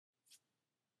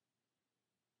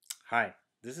Hi,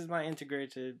 this is my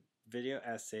integrated video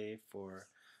essay for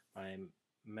my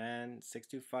MAN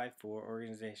 6254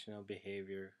 organizational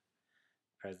behavior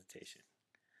presentation.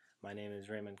 My name is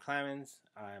Raymond Clamens.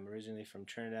 I'm originally from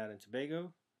Trinidad and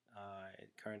Tobago. I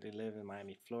currently live in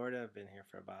Miami, Florida. I've been here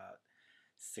for about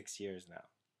 6 years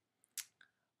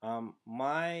now.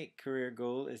 My career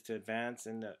goal is to advance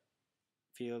in the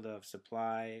field of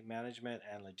supply management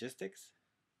and logistics.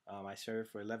 I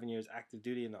served for 11 years active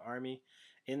duty in the Army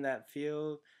in that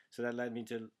field, so that led me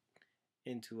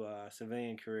into a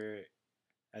civilian career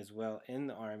as well in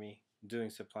the Army doing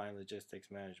supply and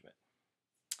logistics management.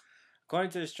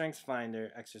 According to the Strengths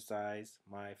Finder exercise,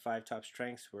 my 5 top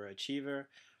strengths were achiever,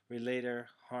 relator,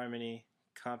 harmony,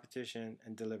 competition,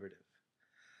 and deliberative.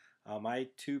 My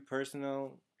 2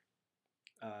 personal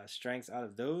strengths out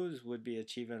of those would be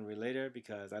achiever and relator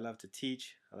because I love to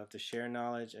teach, I love to share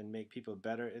knowledge and make people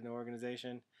better in the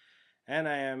organization, and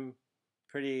I am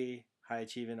pretty high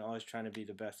achieving, always trying to be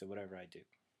the best at whatever I do.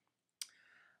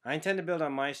 I intend to build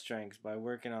on my strengths by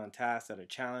working on tasks that are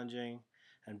challenging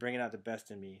and bringing out the best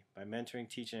in me by mentoring,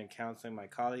 teaching, and counseling my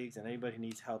colleagues and anybody who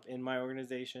needs help in my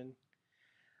organization.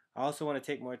 I also want to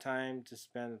take more time to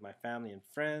spend with my family and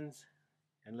friends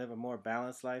and live a more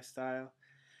balanced lifestyle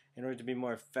in order to be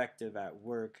more effective at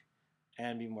work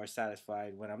and be more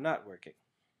satisfied when I'm not working.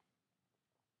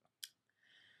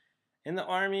 In the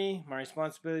Army, my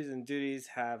responsibilities and duties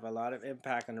have a lot of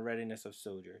impact on the readiness of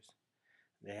soldiers.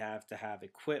 They have to have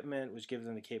equipment which gives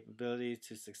them the capability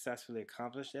to successfully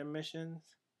accomplish their missions,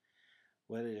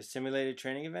 whether they're simulated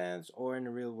training events or in the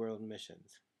real world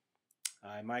missions.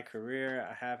 In my career,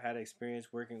 I have had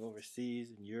experience working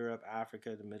overseas in Europe,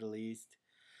 Africa, the Middle East,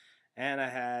 and I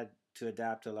had to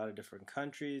adapt to a lot of different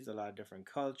countries, a lot of different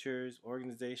cultures,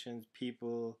 organizations,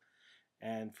 people,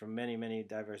 and from many, many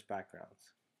diverse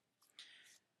backgrounds.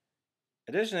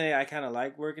 Additionally, I kind of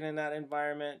like working in that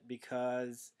environment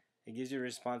because it gives you a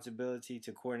responsibility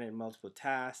to coordinate multiple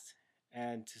tasks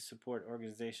and to support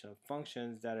organizational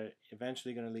functions that are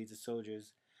eventually going to lead to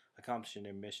soldiers accomplishing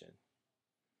their mission.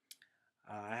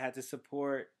 I had to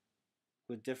support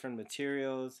with different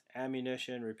materials,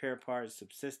 ammunition, repair parts,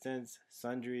 subsistence,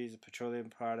 sundries, petroleum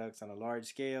products on a large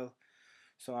scale.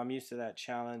 So I'm used to that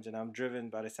challenge, and I'm driven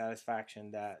by the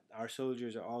satisfaction that our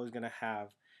soldiers are always going to have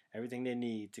everything they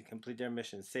need to complete their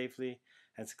mission safely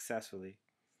and successfully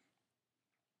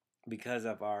because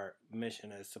of our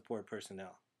mission as support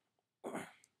personnel.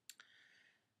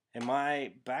 In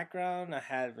my background, I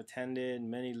have attended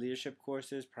many leadership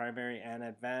courses, primary and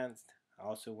advanced. I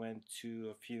also went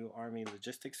to a few Army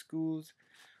logistics schools,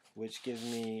 which gives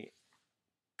me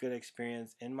good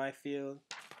experience in my field.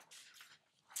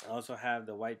 I also have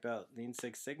the white belt Lean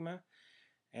Six Sigma,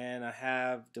 and I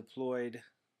have deployed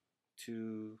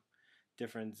to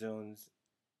different zones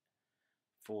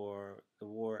for the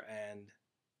war and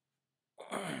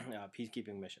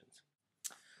peacekeeping missions.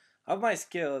 Of my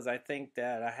skills, I think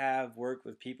that I have worked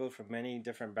with people from many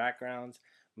different backgrounds,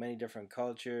 many different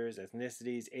cultures,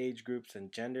 ethnicities, age groups,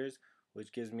 and genders,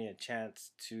 which gives me a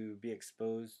chance to be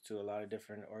exposed to a lot of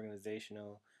different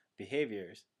organizational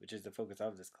behaviors, which is the focus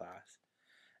of this class.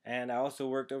 And I also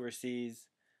worked overseas.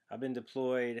 I've been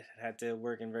deployed, had to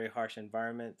work in very harsh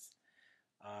environments.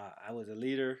 I was a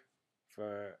leader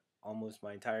for almost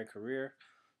my entire career.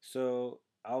 So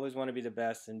I always want to be the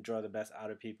best and draw the best out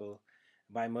of people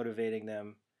by motivating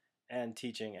them and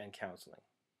teaching and counseling.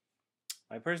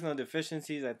 My personal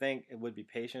deficiencies, I think it would be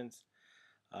patience.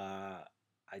 Uh,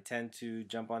 I tend to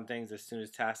jump on things as soon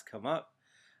as tasks come up.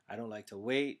 I don't like to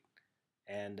wait,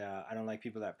 and I don't like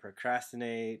people that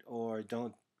procrastinate or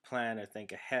don't plan or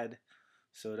think ahead.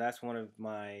 So that's one of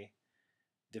my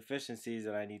deficiencies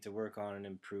that I need to work on and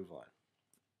improve on.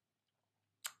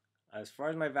 As far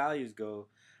as my values go,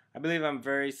 I believe I'm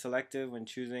very selective when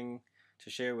choosing to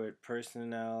share with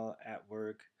personnel at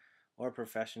work or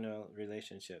professional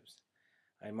relationships.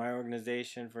 In my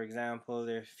organization, for example,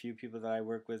 there are a few people that I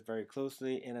work with very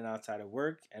closely in and outside of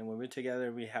work, and when we're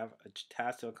together, we have a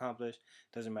task to accomplish.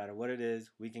 Doesn't matter what it is,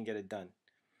 we can get it done.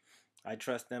 I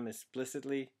trust them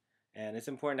explicitly, and it's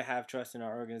important to have trust in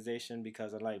our organization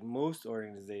because, unlike most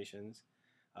organizations,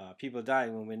 people die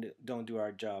when we don't do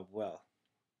our job well.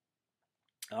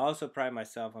 I also pride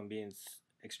myself on being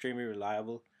extremely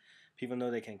reliable. People know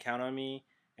they can count on me,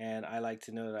 and I like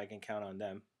to know that I can count on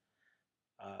them.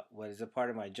 Whether it's a part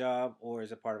of my job or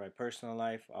as a part of my personal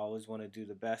life, I always want to do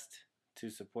the best to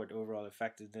support the overall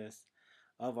effectiveness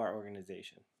of our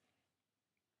organization.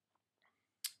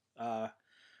 Uh,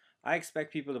 I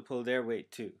expect people to pull their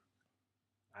weight too.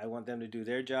 I want them to do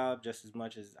their job just as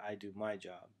much as I do my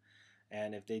job.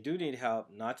 And if they do need help,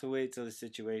 not to wait till the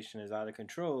situation is out of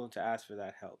control to ask for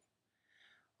that help.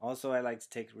 Also, I like to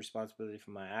take responsibility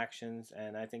for my actions,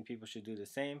 and I think people should do the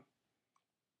same,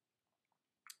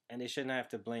 and they shouldn't have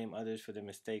to blame others for their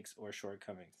mistakes or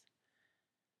shortcomings.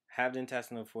 Have the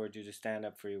intestinal fortitude to stand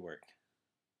up for your work.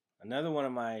 Another one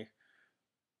of my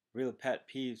real pet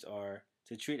peeves are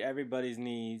to treat everybody's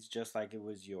needs just like it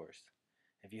was yours.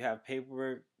 If you have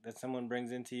paperwork that someone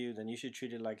brings into you, then you should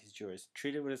treat it like it's yours.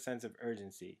 Treat it with a sense of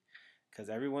urgency because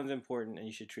everyone's important and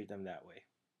you should treat them that way.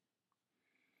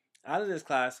 Out of this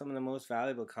class, some of the most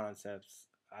valuable concepts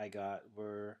I got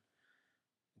were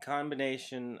a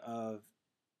combination of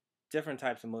different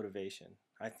types of motivation.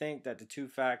 I think that the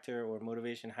two-factor or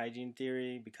motivation hygiene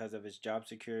theory, because of its job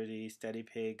security, steady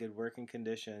pay, good working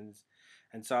conditions,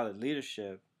 and solid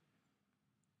leadership,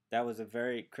 that was a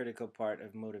very critical part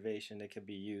of motivation that could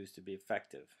be used to be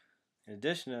effective. In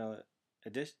addition,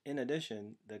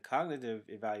 the cognitive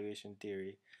evaluation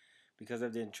theory, because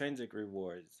of the intrinsic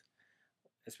rewards,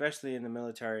 especially in the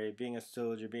military, being a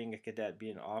soldier, being a cadet,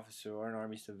 being an officer, or an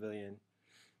Army civilian,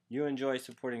 you enjoy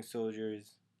supporting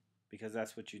soldiers because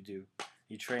that's what you do.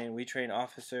 We train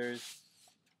officers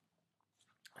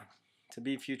to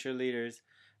be future leaders,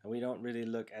 and we don't really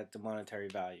look at the monetary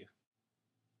value.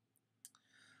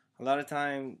 A lot of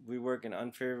time we work in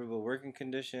unfavorable working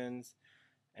conditions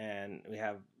and we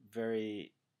have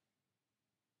very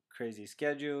crazy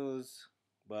schedules,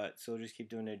 but soldiers keep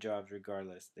doing their jobs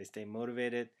regardless. They stay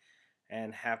motivated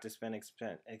and have to spend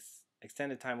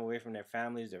extended time away from their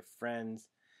families, their friends,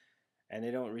 and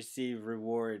they don't receive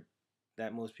reward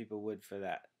that most people would for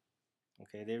that.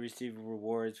 Okay, they receive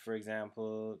rewards, for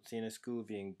example, seeing a school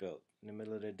being built in the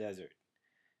middle of the desert,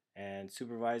 and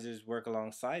supervisors work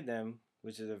alongside them,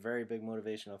 which is a very big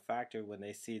motivational factor when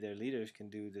they see their leaders can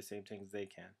do the same things they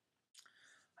can.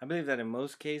 I believe that in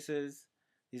most cases,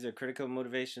 these are critical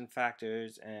motivation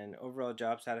factors and overall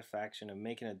job satisfaction of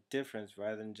making a difference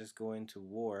rather than just going to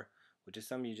war, which is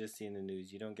something you just see in the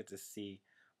news. You don't get to see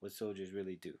what soldiers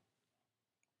really do.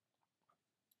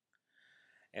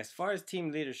 As far as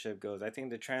team leadership goes, I think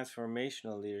the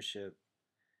transformational leadership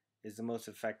is the most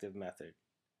effective method.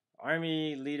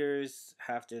 Army leaders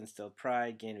have to instill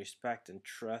pride, gain respect, and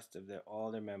trust of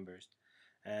all their members.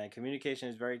 And communication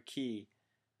is very key.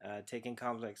 Taking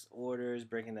complex orders,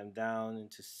 breaking them down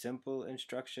into simple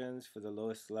instructions for the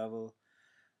lowest level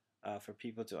for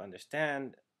people to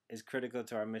understand is critical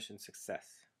to our mission success.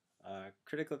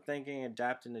 Critical thinking,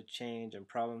 adapting to change, and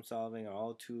problem solving are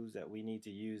all tools that we need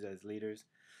to use as leaders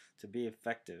to be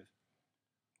effective.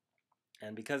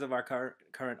 And because of our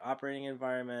current operating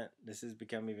environment, this has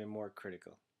become even more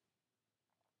critical.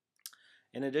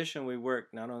 In addition, we work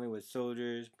not only with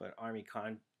soldiers, but Army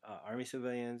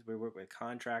civilians, we work with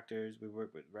contractors, we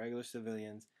work with regular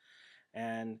civilians,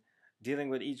 and dealing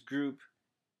with each group,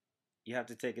 you have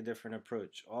to take a different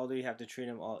approach. Although you have to treat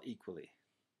them all equally.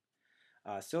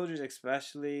 Soldiers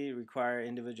especially require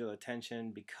individual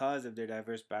attention because of their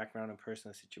diverse background and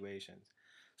personal situations.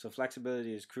 So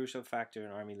flexibility is a crucial factor in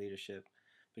Army leadership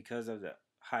because of the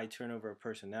high turnover of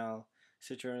personnel,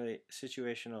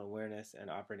 situational awareness, and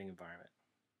operating environment.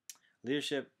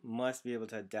 Leadership must be able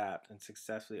to adapt and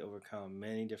successfully overcome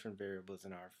many different variables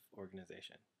in our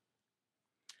organization.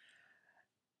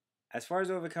 As far as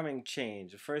overcoming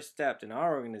change, the first step in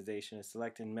our organization is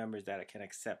selecting members that can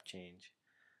accept change.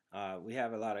 We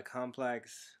have a lot of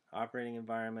complex operating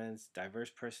environments,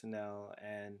 diverse personnel,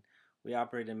 and we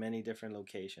operate in many different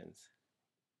locations.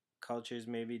 Cultures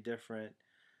may be different,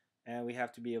 and we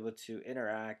have to be able to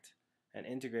interact and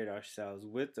integrate ourselves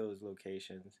with those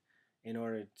locations in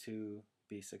order to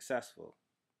be successful.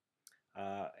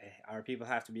 Our people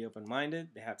have to be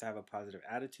open-minded, they have to have a positive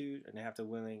attitude, and they have to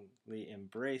willingly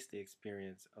embrace the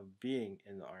experience of being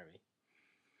in the Army.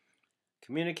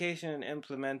 Communication and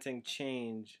implementing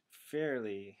change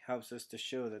fairly helps us to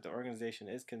show that the organization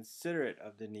is considerate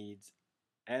of the needs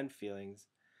and feelings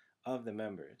of the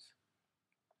members.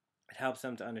 It helps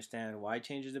them to understand why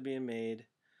changes are being made,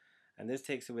 and this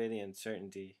takes away the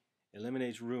uncertainty,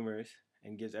 eliminates rumors,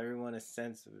 and gives everyone a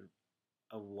sense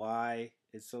of why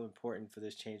it's so important for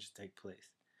this change to take place.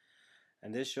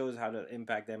 And this shows how to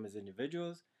impact them as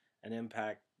individuals and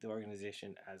impact the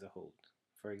organization as a whole.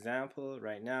 For example,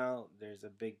 right now, there's a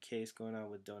big case going on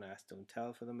with Don't Ask, Don't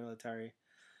Tell for the military,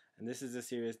 and this is a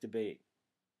serious debate.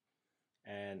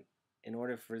 And in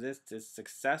order for this to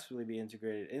successfully be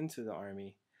integrated into the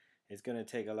Army, it's going to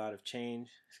take a lot of change,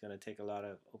 it's going to take a lot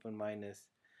of open-mindedness,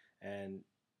 and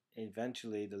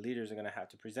eventually the leaders are going to have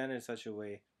to present it in such a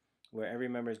way where every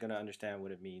member is going to understand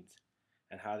what it means,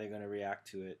 and how they're going to react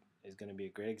to it is going to be a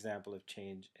great example of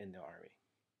change in the Army.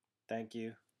 Thank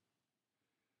you,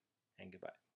 and goodbye.